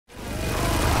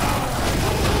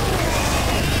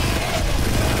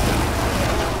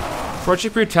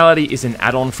Project Brutality is an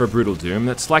add-on for Brutal Doom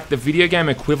that's like the video game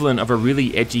equivalent of a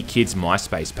really edgy kid's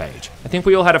MySpace page. I think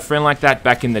we all had a friend like that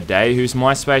back in the day whose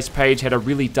MySpace page had a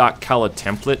really dark coloured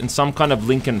template and some kind of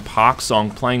Linkin Park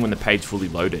song playing when the page fully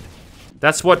loaded.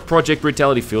 That's what Project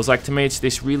Brutality feels like to me. It's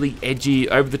this really edgy,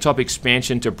 over-the-top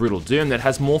expansion to Brutal Doom that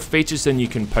has more features than you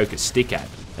can poke a stick at.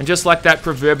 And just like that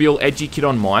proverbial edgy kid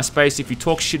on MySpace, if you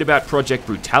talk shit about Project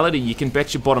Brutality, you can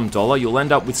bet your bottom dollar you'll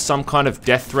end up with some kind of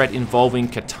death threat involving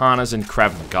katanas and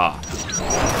Krav Maga.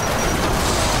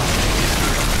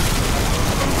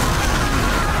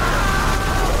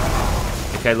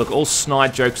 Okay, look, all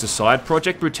snide jokes aside,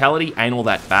 Project Brutality ain't all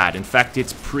that bad. In fact,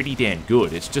 it's pretty damn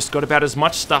good. It's just got about as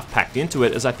much stuff packed into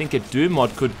it as I think a Doom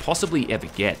mod could possibly ever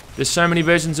get. There's so many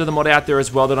versions of the mod out there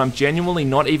as well that I'm genuinely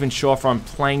not even sure if I'm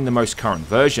playing the most current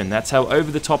version. That's how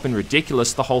over the top and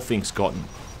ridiculous the whole thing's gotten.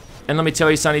 And let me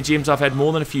tell you, Sunny Jims, I've had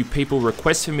more than a few people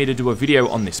request for me to do a video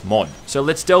on this mod. So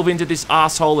let's delve into this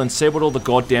asshole and see what all the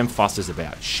goddamn fuss is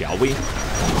about, shall we?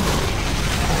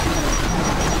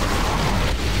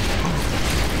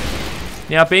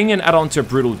 Now, being an add-on to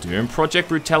Brutal Doom, Project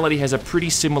Brutality has a pretty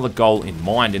similar goal in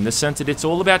mind in the sense that it's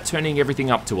all about turning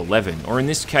everything up to 11, or in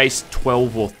this case,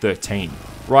 12 or 13.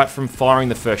 Right from firing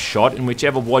the first shot, in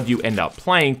whichever WOD you end up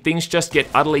playing, things just get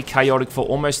utterly chaotic for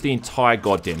almost the entire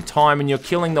goddamn time, and you're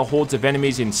killing the hordes of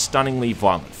enemies in stunningly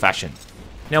violent fashion.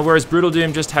 Now, whereas Brutal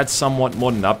Doom just had somewhat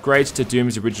modern upgrades to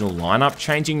Doom's original lineup,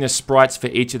 changing the sprites for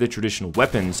each of the traditional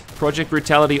weapons, Project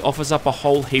Brutality offers up a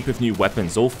whole heap of new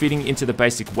weapons, all fitting into the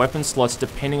basic weapon slots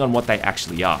depending on what they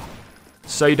actually are.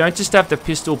 So you don't just have the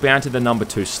pistol bound to the number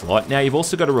 2 slot, now you've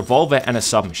also got a revolver and a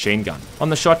submachine gun. On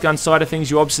the shotgun side of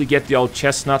things, you obviously get the old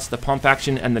chestnuts, the pump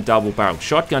action and the double barrel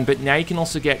shotgun, but now you can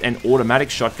also get an automatic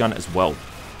shotgun as well.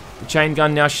 The chain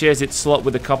gun now shares its slot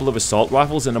with a couple of assault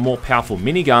rifles and a more powerful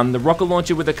minigun, the rocket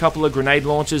launcher with a couple of grenade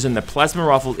launchers, and the plasma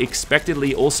rifle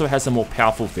expectedly also has a more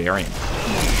powerful variant.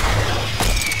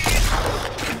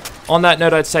 On that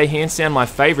note, I'd say hands down my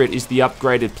favourite is the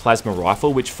upgraded plasma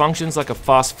rifle, which functions like a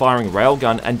fast-firing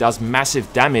railgun and does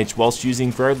massive damage whilst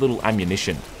using very little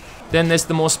ammunition. Then there's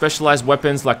the more specialised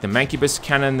weapons like the Mancubus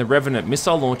cannon, the Revenant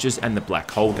missile launchers, and the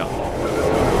black hole gun.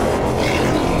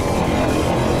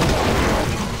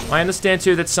 I understand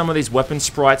too that some of these weapon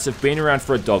sprites have been around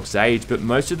for a dog's age, but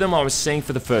most of them I was seeing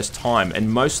for the first time,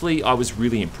 and mostly I was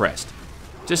really impressed.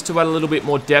 Just to add a little bit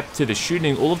more depth to the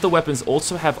shooting, all of the weapons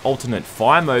also have alternate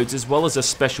fire modes as well as a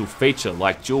special feature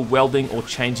like dual welding or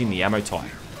changing the ammo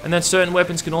type. And then certain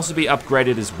weapons can also be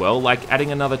upgraded as well, like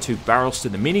adding another 2 barrels to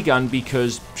the minigun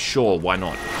because sure, why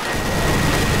not?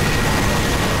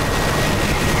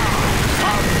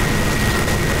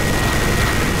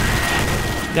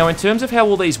 Now, in terms of how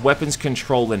all these weapons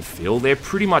control and feel, they're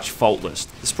pretty much faultless.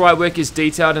 The sprite work is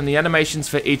detailed and the animations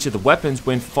for each of the weapons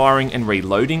when firing and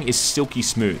reloading is silky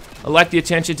smooth. I like the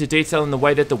attention to detail in the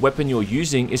way that the weapon you're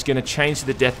using is going to change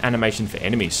the death animation for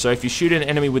enemies. So if you shoot an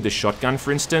enemy with the shotgun,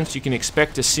 for instance, you can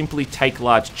expect to simply take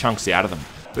large chunks out of them.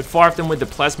 But fire at them with the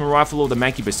plasma rifle or the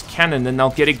Mancubus cannon, then they'll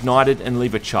get ignited and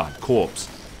leave a charred corpse.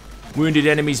 Wounded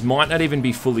enemies might not even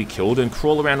be fully killed and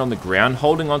crawl around on the ground,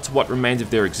 holding on to what remains of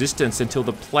their existence until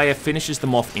the player finishes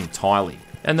them off entirely.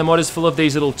 And the mod is full of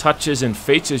these little touches and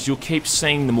features you'll keep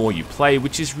seeing the more you play,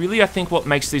 which is really I think what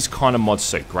makes these kind of mods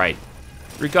so great.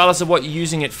 Regardless of what you're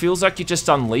using, it feels like you're just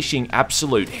unleashing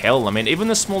absolute hell. I mean, even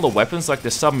the smaller weapons like the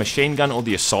submachine gun or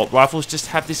the assault rifles just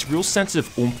have this real sense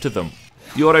of oomph to them.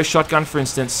 The auto shotgun, for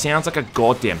instance, sounds like a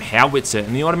goddamn howitzer,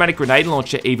 and the automatic grenade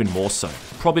launcher even more so.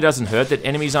 Probably doesn't hurt that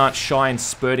enemies aren't shy and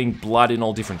spurting blood in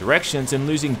all different directions and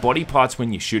losing body parts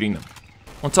when you're shooting them.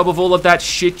 On top of all of that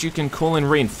shit, you can call in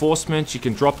reinforcements, you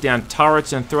can drop down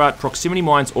turrets and throw out proximity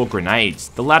mines or grenades,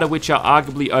 the latter which are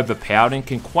arguably overpowered and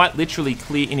can quite literally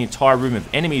clear an entire room of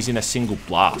enemies in a single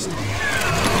blast.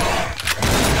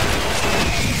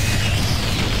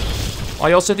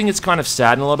 I also think it's kind of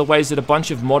sad in a lot of ways that a bunch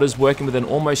of modders working with an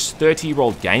almost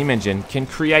 30-year-old game engine can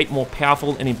create more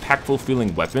powerful and impactful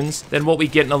feeling weapons than what we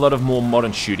get in a lot of more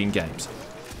modern shooting games.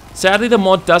 Sadly, the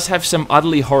mod does have some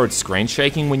utterly horrid screen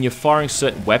shaking when you're firing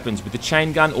certain weapons, with the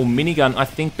chain gun or minigun I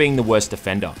think being the worst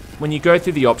offender. When you go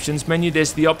through the options menu,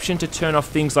 there's the option to turn off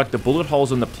things like the bullet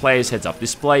holes on the player's heads-up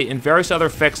display and various other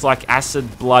effects like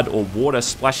acid, blood or water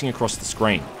splashing across the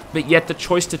screen. But yet the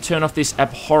choice to turn off this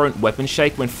abhorrent weapon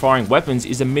shake when firing weapons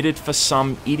is omitted for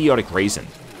some idiotic reason.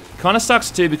 Kinda sucks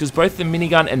too because both the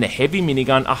minigun and the heavy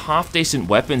minigun are half decent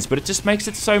weapons, but it just makes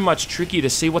it so much trickier to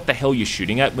see what the hell you're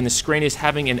shooting at when the screen is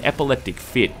having an epileptic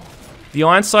fit. The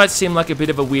iron sights seem like a bit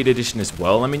of a weird addition as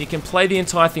well. I mean, you can play the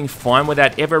entire thing fine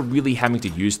without ever really having to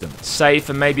use them, save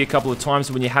for maybe a couple of times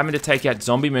when you're having to take out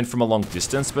zombie men from a long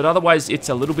distance, but otherwise it's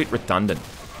a little bit redundant.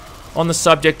 On the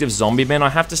subject of zombie men, I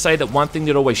have to say that one thing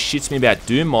that always shits me about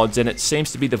Doom mods, and it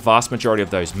seems to be the vast majority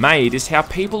of those made, is how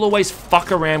people always fuck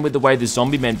around with the way the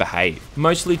zombie men behave.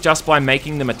 Mostly just by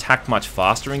making them attack much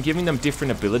faster and giving them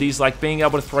different abilities like being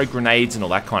able to throw grenades and all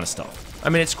that kind of stuff. I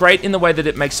mean, it's great in the way that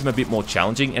it makes them a bit more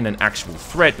challenging and an actual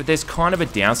threat, but there's kind of a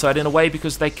downside in a way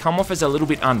because they come off as a little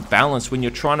bit unbalanced when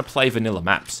you're trying to play vanilla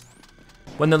maps.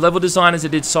 When the level designers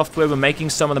at id Software were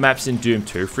making some of the maps in Doom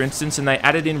 2, for instance, and they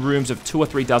added in rooms of 2 or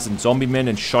 3 dozen zombie men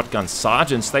and shotgun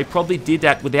sergeants, they probably did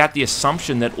that without the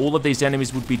assumption that all of these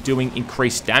enemies would be doing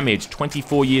increased damage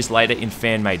 24 years later in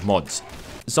fan-made mods.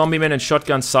 Zombie men and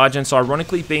shotgun sergeants,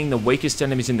 ironically being the weakest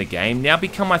enemies in the game, now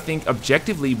become, I think,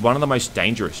 objectively one of the most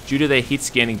dangerous due to their hit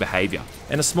scanning behaviour,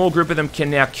 and a small group of them can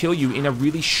now kill you in a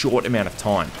really short amount of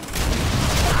time.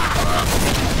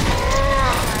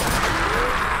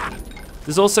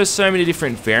 There's also so many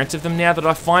different variants of them now that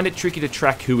I find it tricky to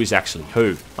track who is actually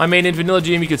who. I mean, in Vanilla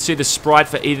Doom you could see the sprite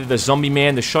for either the zombie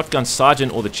man, the shotgun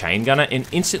sergeant, or the chain gunner and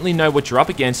instantly know what you're up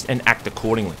against and act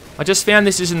accordingly. I just found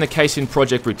this isn't the case in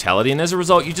Project Brutality, and as a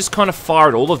result you just kind of fire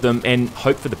at all of them and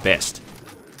hope for the best.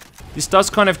 This does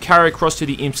kind of carry across to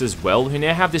the imps as well, who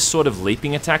now have this sort of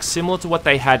leaping attack similar to what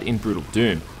they had in Brutal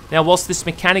Doom. Now, whilst this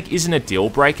mechanic isn't a deal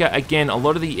breaker, again, a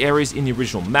lot of the areas in the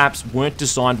original maps weren't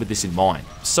designed with this in mind.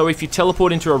 So if you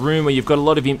teleport into a room where you've got a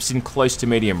lot of imps in close to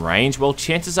medium range, well,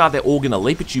 chances are they're all going to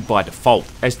leap at you by default,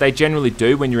 as they generally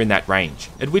do when you're in that range.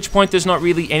 At which point there's not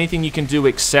really anything you can do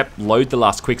except load the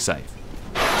last quick save.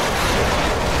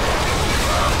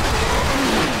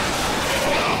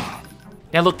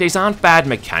 Now look, these aren't bad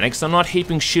mechanics, I'm not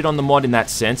heaping shit on the mod in that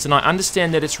sense, and I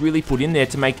understand that it's really put in there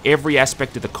to make every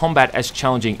aspect of the combat as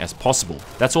challenging as possible.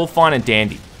 That's all fine and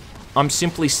dandy. I'm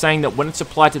simply saying that when it's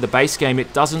applied to the base game,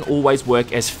 it doesn't always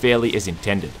work as fairly as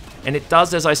intended. And it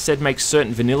does, as I said, make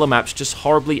certain vanilla maps just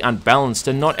horribly unbalanced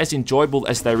and not as enjoyable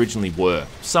as they originally were.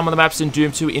 Some of the maps in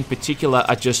Doom 2 in particular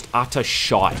are just utter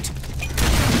shite.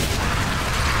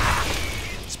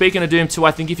 Speaking of Doom 2,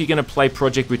 I think if you're going to play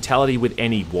Project Brutality with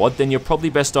any WOD, then you're probably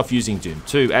best off using Doom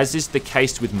 2, as is the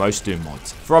case with most Doom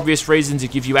mods. For obvious reasons, it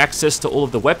gives you access to all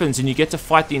of the weapons and you get to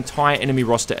fight the entire enemy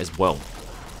roster as well.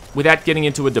 Without getting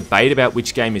into a debate about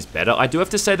which game is better, I do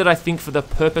have to say that I think for the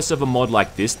purpose of a mod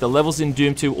like this, the levels in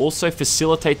Doom 2 also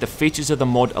facilitate the features of the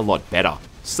mod a lot better.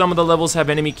 Some of the levels have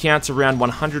enemy counts around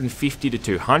 150 to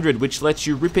 200, which lets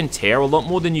you rip and tear a lot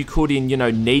more than you could in,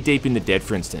 knee deep in the dead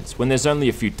for instance, when there's only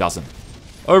a few dozen.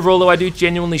 Overall though, I do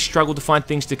genuinely struggle to find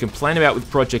things to complain about with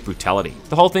Project Brutality.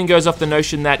 The whole thing goes off the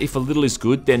notion that if a little is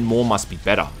good, then more must be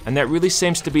better. And that really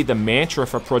seems to be the mantra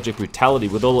for Project Brutality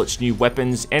with all its new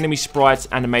weapons, enemy sprites,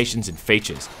 animations and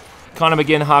features. Kind of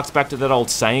again harks back to that old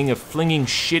saying of flinging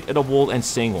shit at a wall and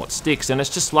seeing what sticks, and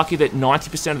it's just lucky that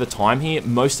 90% of the time here,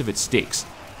 most of it sticks.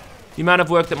 The amount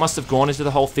of work that must have gone into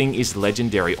the whole thing is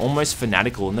legendary, almost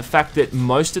fanatical, and the fact that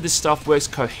most of this stuff works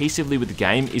cohesively with the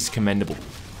game is commendable.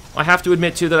 I have to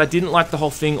admit too that I didn't like the whole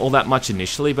thing all that much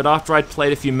initially, but after I'd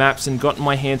played a few maps and gotten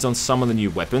my hands on some of the new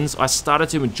weapons, I started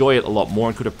to enjoy it a lot more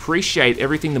and could appreciate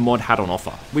everything the mod had on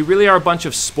offer. We really are a bunch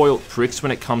of spoilt pricks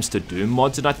when it comes to Doom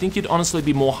mods, and I think you'd honestly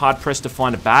be more hard pressed to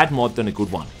find a bad mod than a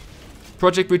good one.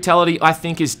 Project Brutality, I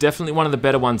think, is definitely one of the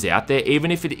better ones out there,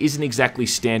 even if it isn't exactly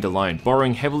standalone,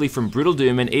 borrowing heavily from Brutal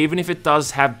Doom, and even if it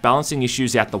does have balancing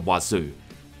issues out the wazoo.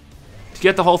 To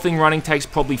get the whole thing running takes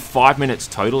probably 5 minutes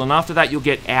total, and after that you'll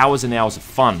get hours and hours of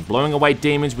fun, blowing away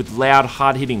demons with loud,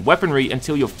 hard-hitting weaponry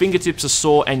until your fingertips are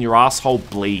sore and your asshole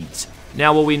bleeds.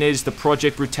 Now all we need is the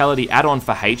Project Brutality add-on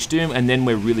for H-Doom, and then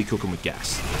we're really cooking with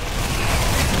gas.